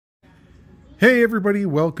Hey everybody,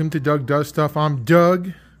 welcome to Doug Does Stuff. I'm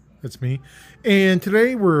Doug, that's me, and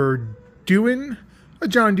today we're doing a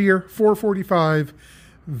John Deere 445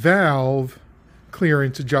 valve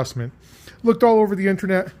clearance adjustment. Looked all over the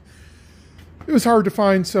internet. It was hard to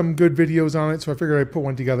find some good videos on it, so I figured I'd put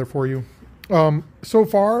one together for you. So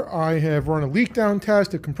far, I have run a leak down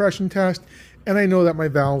test, a compression test, and I know that my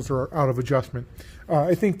valves are out of adjustment.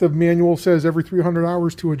 I think the manual says every 300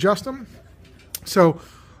 hours to adjust them. So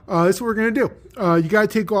this is what we're going to do. You got to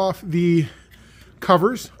take off the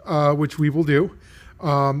covers, which we will do.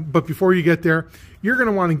 But before you get there, you're going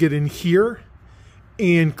to want to get in here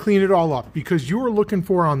and clean it all up, because you are looking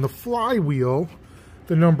for on the flywheel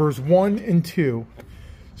the numbers 1 and 2.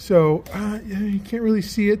 So you can't really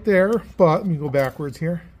see it there, but let me go backwards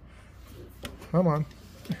here. Come on.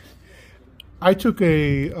 I took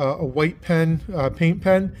a white pen, paint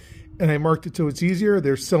pen, and I marked it so it's easier.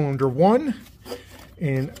 There's cylinder 1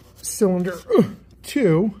 and cylinder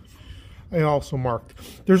 2. I also marked.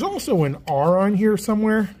 There's also an R on here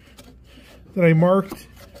somewhere that I marked.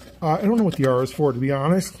 I don't know what the R is for, to be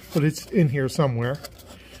honest, but it's in here somewhere.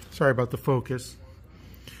 Sorry about the focus.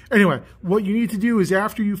 Anyway, what you need to do is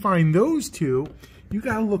after you find those two, you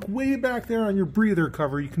got to look way back there on your breather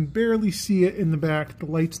cover. You can barely see it in the back. The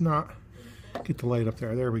light's not... Get the light up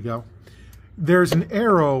there. There we go. There's an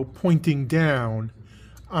arrow pointing down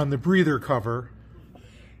on the breather cover.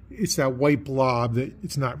 It's that white blob that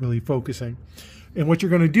it's not really focusing. And what you're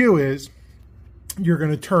going to do is you're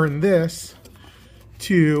going to turn this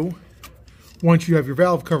to, once you have your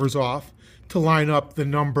valve covers off, to line up the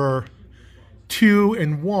number 2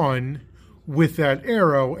 and 1 with that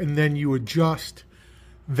arrow, and then you adjust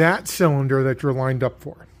that cylinder that you're lined up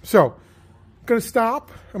for. So I'm going to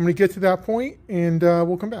stop. I'm going to get to that point, and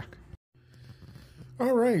we'll come back.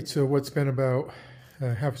 All right, so what's been about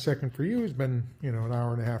half a second for you has been, an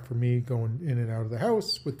hour and a half for me going in and out of the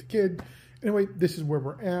house with the kid. Anyway, this is where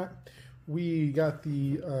we're at. We got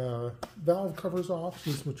the valve covers off.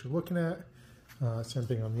 This is what you're looking at. Same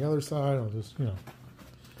thing on the other side. I'll just,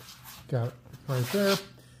 got it right there.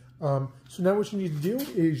 So now what you need to do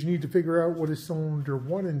is you need to figure out what is cylinder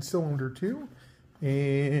 1 and cylinder 2.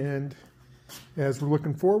 And as we're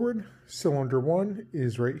looking forward, cylinder 1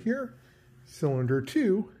 is right here. Cylinder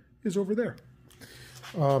 2 is over there.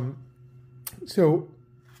 So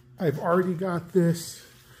I've already got this,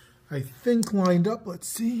 I think, lined up. Let's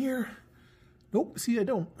see here. Nope, see, I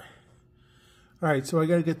don't. All right, so I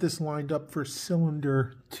got to get this lined up for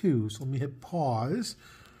cylinder 2. So let me hit pause.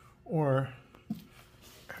 Or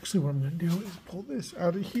actually what I'm going to do is pull this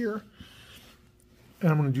out of here.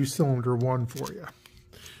 And I'm going to do cylinder 1 for you.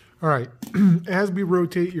 All right, as we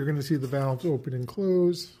rotate, you're going to see the valves open and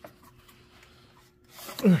close.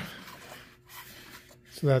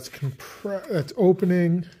 So that's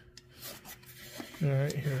opening. All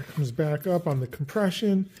right, here it comes back up on the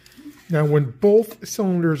compression. Now, when both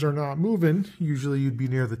cylinders are not moving, usually you'd be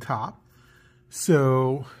near the top.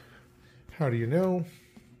 So how do you know?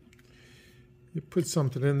 You put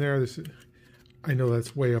something in there. I know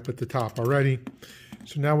that's way up at the top already.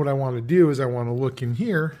 So now what I want to do is I want to look in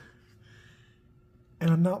here,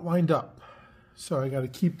 and I'm not lined up. So I got to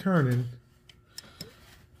keep turning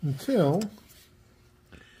until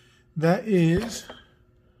that is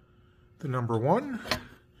the number 1,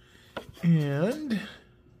 and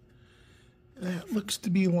that looks to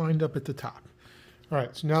be lined up at the top. All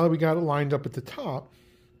right, so now that we got it lined up at the top,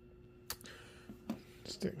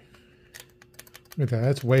 look at that,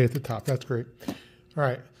 that's way at the top. That's great. All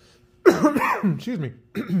right, excuse me.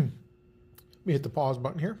 Let me hit the pause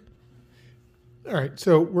button here. All right,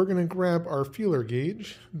 so we're going to grab our feeler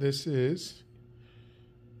gauge. This is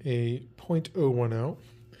a .010.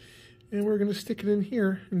 And we're going to stick it in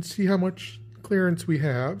here and see how much clearance we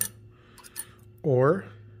have or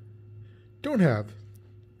don't have.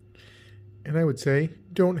 And I would say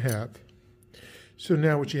don't have. So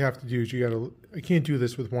now what you have to do is I can't do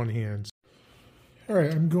this with one hand. All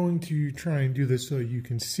right, I'm going to try and do this so you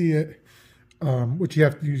can see it. What you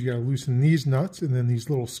have to do is you got to loosen these nuts, and then these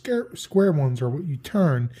little square ones are what you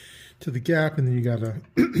turn to the gap, and then you got to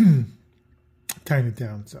tighten it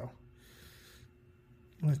down. So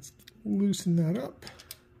let's loosen that up.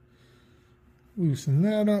 Loosen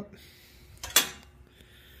that up.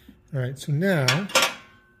 All right, so now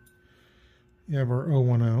you have our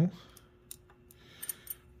 010.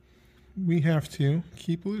 We have to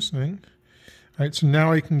keep loosening. All right, so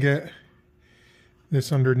now I can get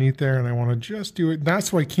this underneath there, and I want to just do it. Not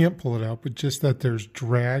so I can't pull it out, but just that there's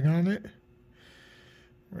drag on it.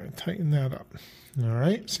 We're going to tighten that up. All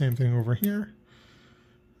right, same thing over here.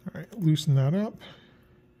 All right, loosen that up.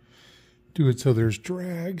 Do it so there's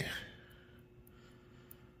drag.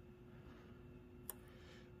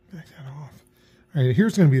 back that off. All right,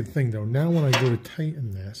 here's going to be the thing, though. Now when I go to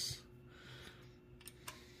tighten this,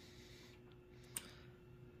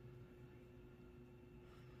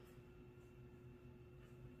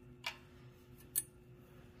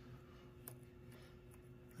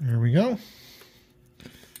 there we go.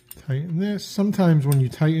 Tighten this. Sometimes when you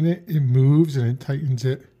tighten it, it moves and it tightens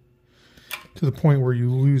it to the point where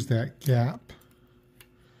you lose that gap.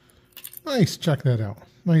 Nice, check that out.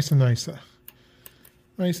 Nice and nicer.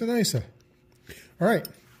 Nice and nicer. All right,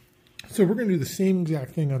 so we're going to do the same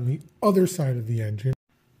exact thing on the other side of the engine.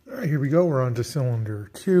 All right, here we go. We're on to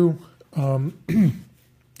cylinder 2.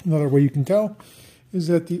 Another way you can tell is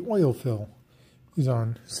that the oil fill is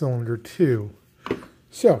on cylinder 2.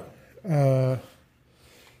 So, where's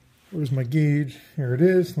my gauge? Here it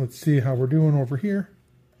is. Let's see how we're doing over here.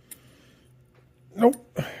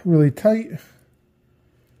 Nope, really tight.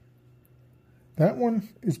 That one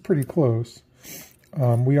is pretty close.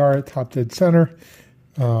 We are at top dead center.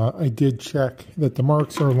 I did check that the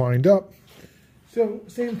marks are lined up. So,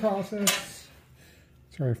 same process.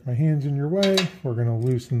 Sorry if my hand's in your way. We're going to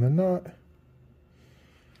loosen the nut.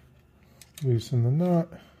 Loosen the nut.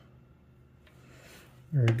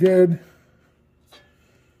 Very good.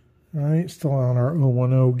 All right, still on our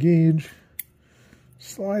 010 gauge.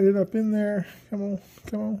 Slide it up in there. Come on,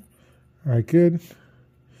 come on. All right, good.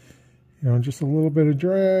 You know, just a little bit of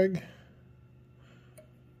drag.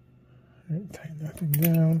 All right, tighten that thing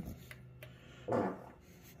down. Oh,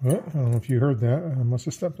 I don't know if you heard that. I must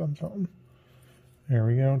have stepped on something. There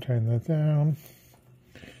we go. Tighten that down.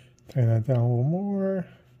 Tighten that down a little more.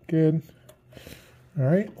 Good. All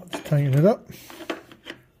right, let's tighten it up.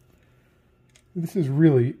 This is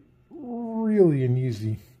really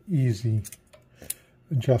an easy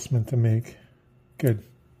adjustment to make. Good.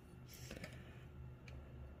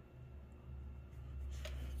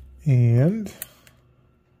 And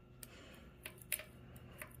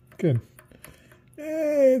good.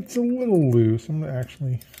 It's a little loose. I'm going to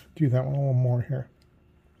actually do that one a little more here.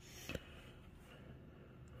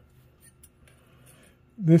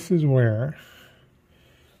 This is where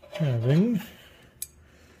having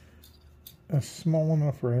a small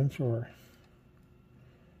enough wrench, or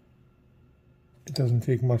it doesn't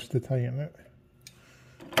take much to tighten it.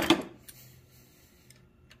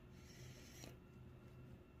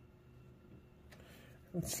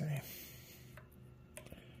 Let's see.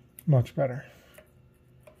 Much better.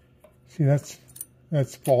 See, that's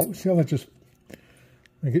fault. See how that just,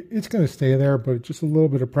 like it's going to stay there, but just a little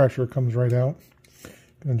bit of pressure comes right out.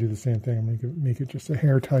 I'm going to do the same thing. I'm going to make it just a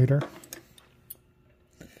hair tighter.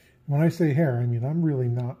 When I say hair, I mean I'm really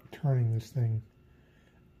not turning this thing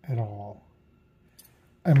at all.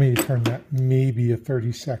 I may turn that maybe a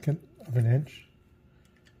 32nd of an inch.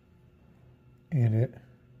 And it,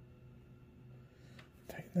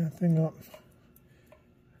 tighten that thing up.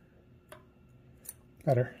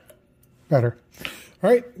 Better. Better. All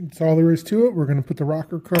right, that's all there is to it. We're going to put the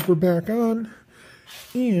rocker cover back on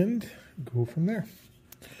and go from there.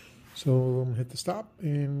 So I'm going to hit the stop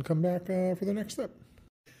and come back for the next step.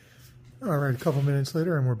 All right, a couple minutes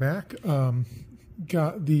later and we're back.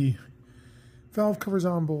 Got the valve covers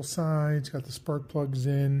on both sides, got the spark plugs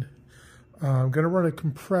in. I'm going to run a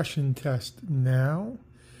compression test now.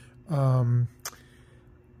 I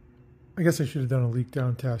guess I should have done a leak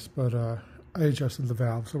down test, but I adjusted the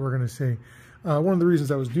valve, so we're going to see. One of the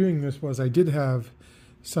reasons I was doing this was I did have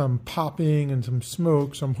some popping and some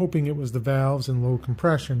smoke, so I'm hoping it was the valves and low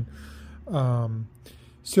compression.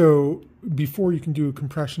 So before you can do a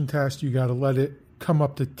compression test, you got to let it come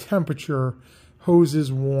up to temperature,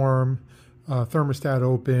 hoses warm, thermostat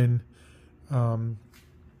open.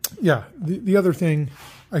 Yeah, the other thing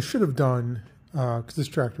I should have done, because this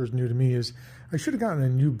tractor is new to me, is I should have gotten a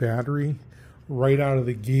new battery right out of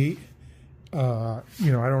the gate.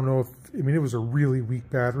 You know, I don't know if, I mean, it was a really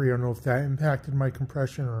weak battery. I don't know if that impacted my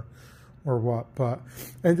compression or what, but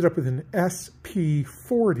I ended up with an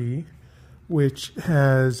SP40, which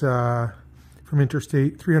has, from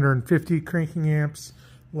Interstate, 350 cranking amps.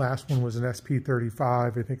 Last one was an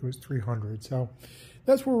SP35. I think it was 300. So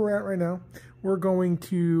that's where we're at right now. We're going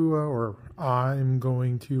to, or I'm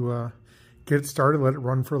going to get it started, let it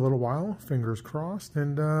run for a little while, fingers crossed,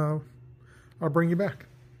 and I'll bring you back.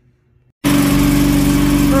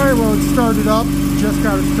 All right, well, it started up. Just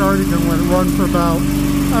got it started. Gonna let it run for about,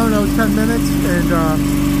 I don't know, 10 minutes and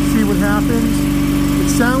see what happens. It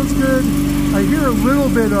sounds good. I hear a little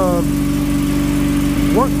bit of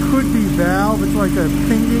what could be valve. It's like a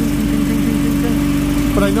ping, ding, ding, ding, ding, ding,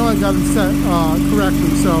 ding. But I know I got them set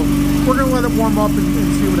correctly. So we're gonna let it warm up and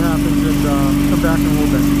see what happens and come back in a little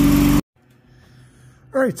bit.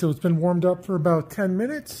 All right, so it's been warmed up for about 10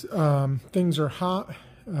 minutes. Things are hot.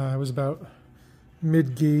 I was about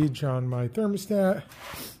mid-gauge on my thermostat.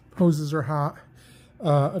 Hoses are hot.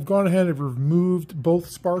 I've gone ahead and removed both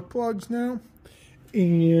spark plugs now.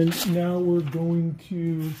 And now we're going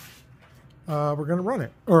to run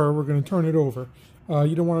it, or we're going to turn it over.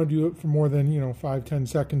 You don't want to do it for more than 5-10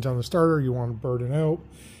 seconds on the starter. You want to burn it out.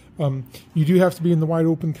 You do have to be in the wide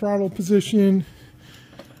open throttle position.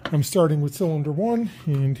 I'm starting with cylinder 1,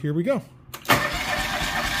 and here we go.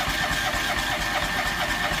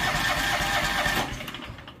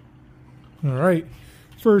 All right,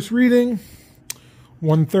 first reading,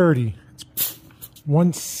 130.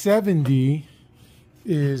 170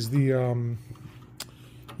 is the,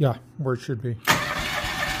 yeah, where it should be.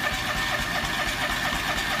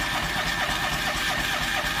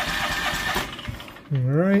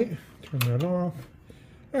 All right, turn that off.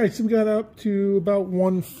 All right, so we got up to about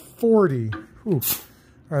 140. Ooh. All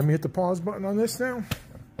right, let me hit the pause button on this now.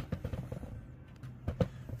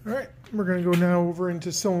 All right, we're going to go now over into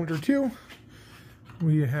cylinder 2.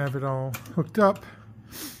 We have it all hooked up.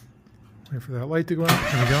 Wait for that light to go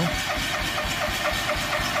out. There we go.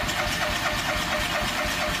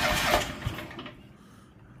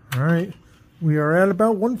 All right, we are at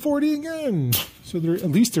about 140 again. So at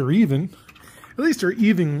least they're even. At least they're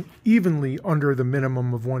evenly under the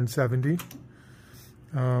minimum of 170.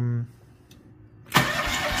 All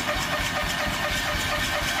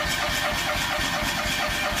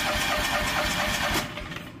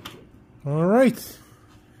right.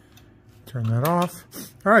 Turn that off.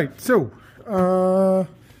 All right, so let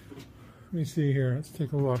me see here. Let's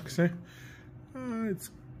take a look. See, it's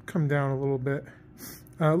come down a little bit.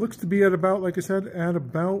 Looks to be at about, like I said, at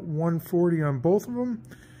about 140 on both of them.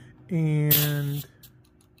 And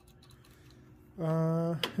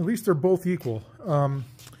at least they're both equal.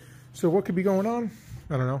 So what could be going on?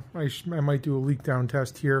 I don't know. I might do a leak down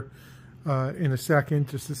test here in a second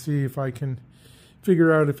just to see if I can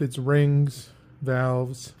figure out if it's rings,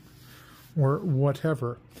 valves, or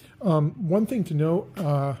whatever. One thing to note,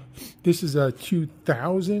 this is a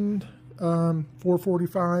 2000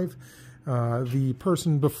 445. The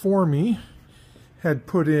person before me had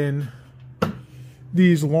put in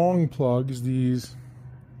these long plugs, these, I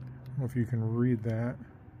don't know if you can read that,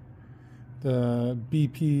 the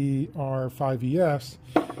BPR5ES,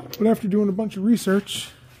 but after doing a bunch of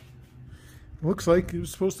research, it looks like it was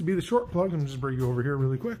supposed to be the short plug. I'm just bring you over here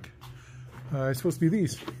really quick. It's supposed to be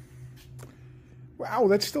these. Wow,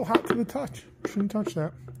 that's still hot to the touch. Shouldn't touch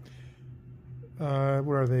that.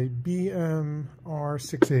 What are they?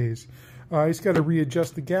 BMR6As. I just got to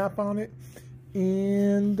readjust the gap on it,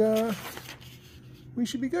 and we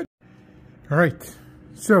should be good. All right,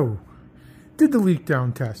 so did the leak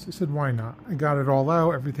down test. I said, why not? I got it all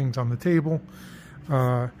out. Everything's on the table.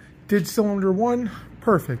 Did cylinder 1,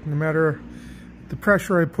 perfect. No matter the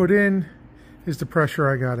pressure I put in is the pressure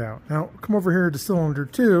I got out. Now, come over here to cylinder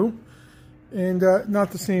 2, and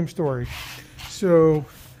not the same story. So,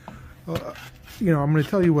 I'm going to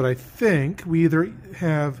tell you what I think. We either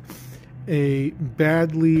have a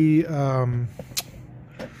badly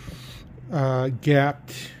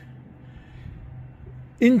gapped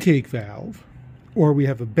intake valve, or we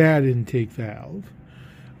have a bad intake valve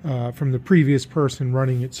from the previous person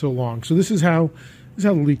running it so long. So this is how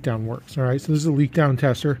the leak down works. All right, so this is a leak down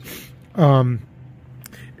tester.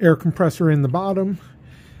 Air compressor in the bottom,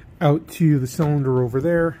 out to the cylinder over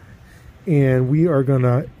there, and we are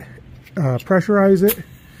gonna pressurize it.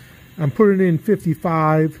 I'm putting in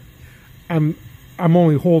 55. I'm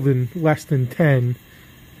only holding less than 10.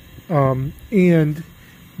 And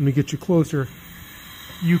let me get you closer.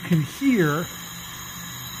 You can hear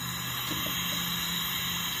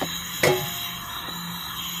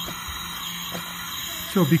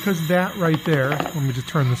so because of that right there, let me just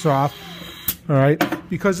turn this off. All right,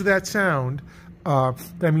 because of that sound,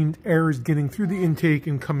 that means air is getting through the intake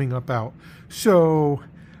and coming up out. So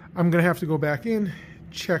I'm gonna have to go back in,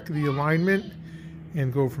 check the alignment,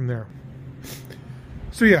 and go from there.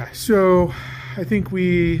 So yeah, so I think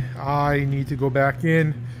I need to go back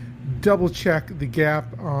in, double check the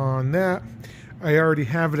gap on that. I already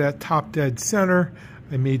have it at top dead center.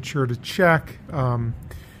 I made sure to check,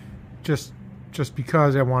 just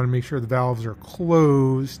because I want to make sure the valves are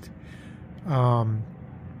closed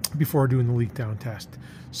before doing the leak down test.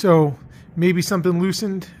 So maybe something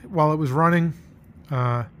loosened while it was running.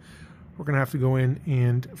 We're gonna have to go in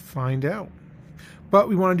and find out. But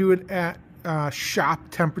we want to do it at shop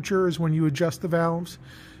temperature is when you adjust the valves.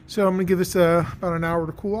 So I'm going to give this about an hour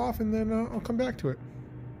to cool off, and then I'll come back to it.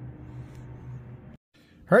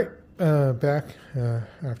 All right, back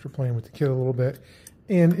after playing with the kid a little bit.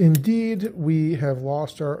 And indeed, we have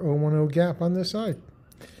lost our 010 gap on this side.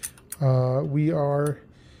 We are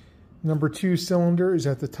number 2 cylinder is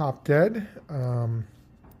at the top dead.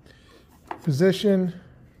 Position,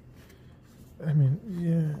 I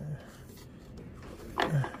mean,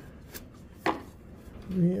 yeah.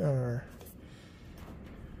 We are,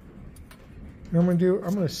 what I'm going to do,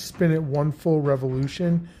 I'm going to spin it 1 full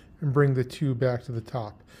revolution and bring the 2 back to the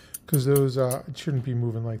top. Because those, it shouldn't be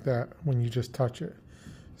moving like that when you just touch it.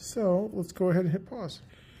 So let's go ahead and hit pause.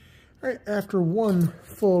 All right, after 1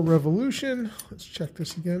 full revolution, let's check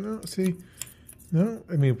this again. Oh, see, no,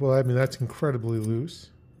 I mean, that's incredibly loose.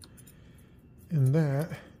 And that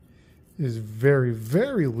is very,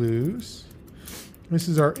 very loose. This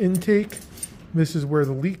is our intake. This is where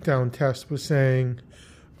the leak down test was saying,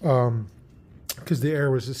 because the air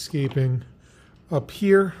was escaping up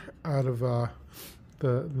here out of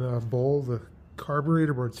the bowl, the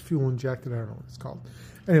carburetor where it's fuel injected. I don't know what it's called.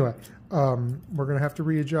 Anyway, we're going to have to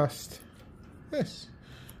readjust this.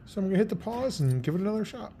 So I'm going to hit the pause and give it another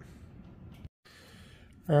shot.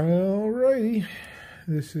 Alrighty.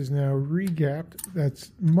 This is now regapped.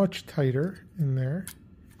 That's much tighter in there.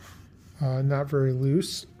 Not very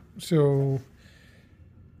loose. So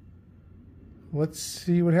let's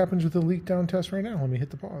see what happens with the leak down test right now. Let me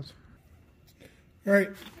hit the pause. All right,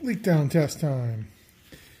 leak down test time.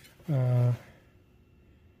 Let's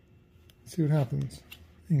see what happens.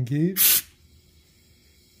 Engage.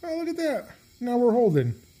 Oh, look at that. Now we're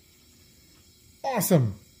holding.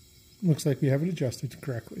 Awesome. Looks like we have it adjusted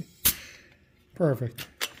correctly. Perfect.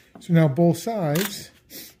 So now both sides,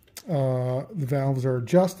 the valves are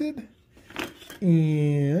adjusted,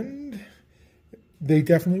 and they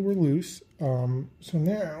definitely were loose. So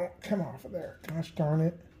now, come off of there. Gosh darn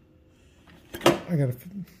it. I got to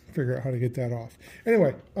figure out how to get that off.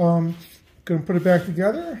 Anyway, going to put it back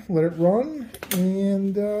together, let it run,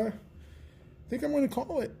 and I think I'm going to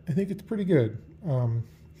call it. I think it's pretty good.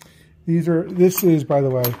 This is, by the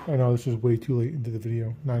way, I know this is way too late into the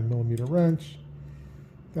video, 9mm wrench.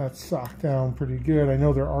 That's socked down pretty good. I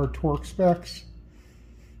know there are torque specs.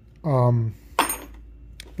 But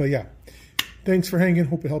yeah, thanks for hanging.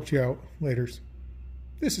 Hope it helped you out. Laters.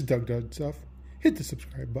 This is Doug Stuff. Hit the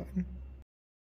subscribe button.